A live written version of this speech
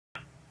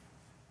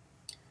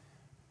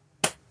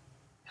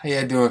How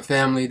y'all doing,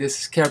 family?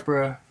 This is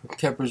Khepra from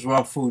Khepra's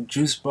Raw Food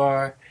Juice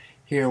Bar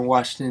here in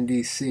Washington,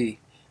 D.C.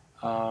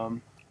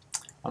 Um,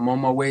 I'm on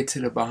my way to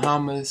the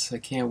Bahamas. I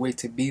can't wait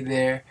to be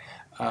there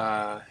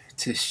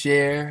to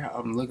share.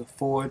 I'm looking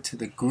forward to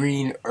the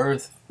Green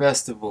Earth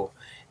Festival.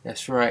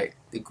 That's right,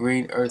 the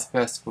Green Earth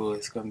Festival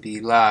is going to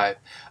be live.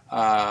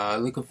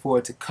 Looking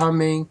forward to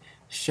coming,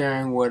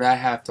 sharing what I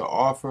have to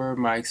offer,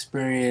 my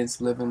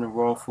experience living the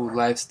raw food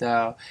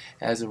lifestyle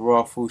as a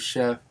raw food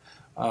chef.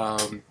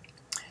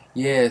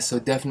 Yeah, so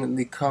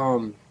definitely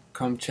come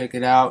check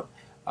it out.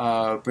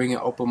 Bring an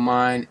open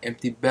mind,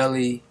 empty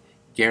belly,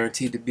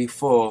 guaranteed to be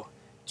full.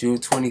 June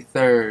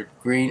 23rd,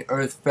 Green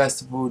Earth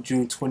Festival.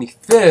 June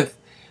 25th,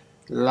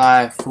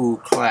 live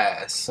food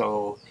class.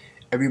 So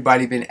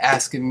everybody been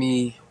asking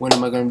me, when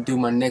am I going to do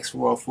my next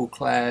raw food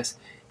class?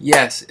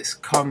 Yes, it's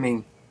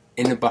coming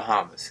in the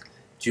Bahamas.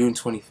 June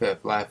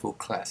 25th, live food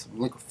class.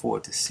 I'm looking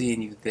forward to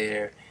seeing you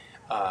there.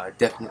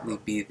 Definitely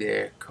be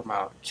there. Come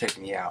out, check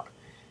me out.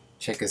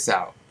 Check us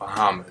out,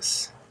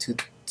 Bahamas,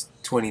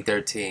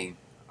 2013.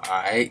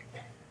 All right,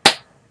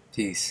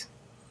 peace.